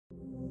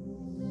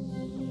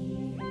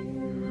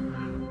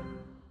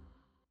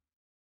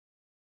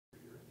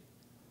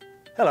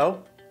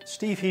Hello,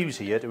 Steve Hughes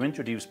here to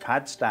introduce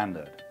Pad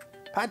Standard.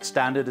 Pad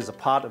Standard is a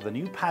part of the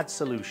new Pad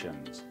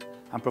Solutions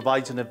and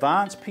provides an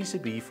advanced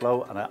PCB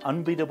flow at an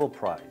unbeatable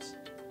price,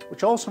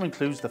 which also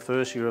includes the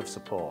first year of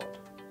support.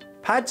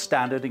 Pad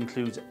Standard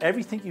includes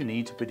everything you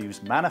need to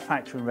produce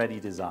manufacturing-ready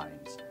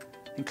designs,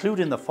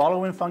 including the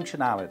following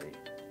functionality: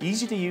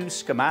 easy-to-use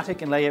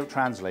schematic and layout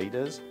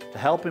translators to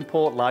help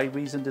import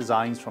libraries and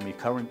designs from your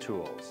current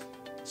tools,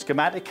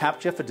 schematic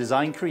capture for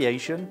design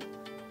creation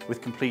with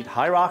complete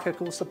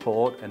hierarchical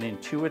support and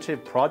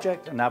intuitive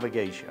project and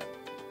navigation,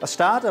 a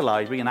starter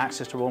library and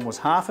access to almost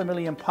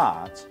 500,000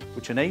 parts,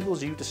 which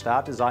enables you to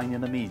start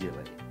designing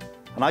immediately,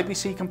 an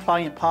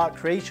IBC-compliant part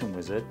creation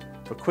wizard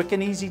for quick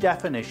and easy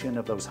definition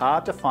of those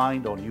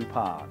hard-to-find or new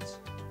parts,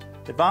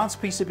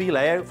 advanced PCB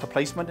layout for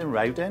placement and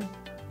routing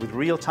with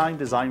real-time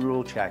design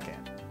rule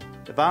checking,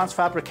 advanced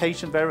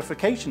fabrication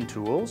verification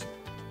tools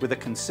with a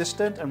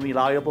consistent and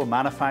reliable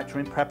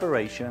manufacturing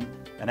preparation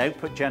and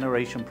output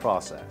generation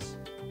process.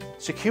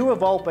 Secure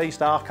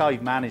vault-based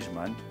archive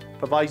management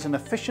provides an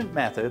efficient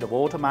method of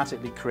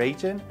automatically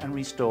creating and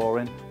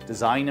restoring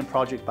design and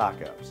project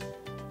backups,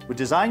 with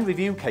design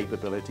review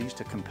capabilities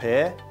to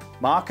compare,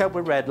 mark up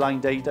with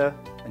redline data,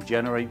 and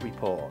generate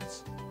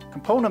reports.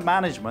 Component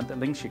management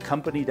that links your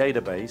company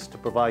database to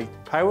provide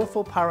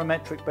powerful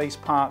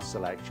parametric-based part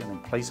selection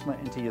and placement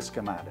into your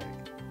schematic.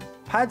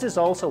 Pads is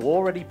also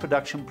already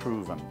production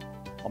proven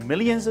on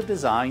millions of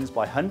designs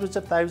by hundreds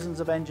of thousands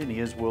of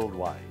engineers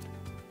worldwide.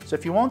 So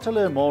if you want to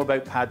learn more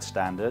about Pad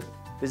Standard,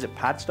 visit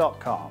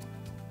pads.com.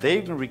 There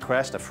you can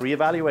request a free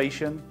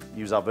evaluation,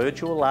 use our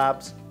virtual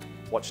labs,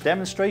 watch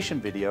demonstration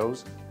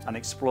videos, and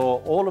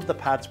explore all of the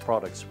Pads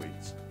product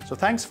suites. So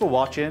thanks for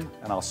watching,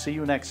 and I'll see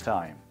you next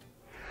time.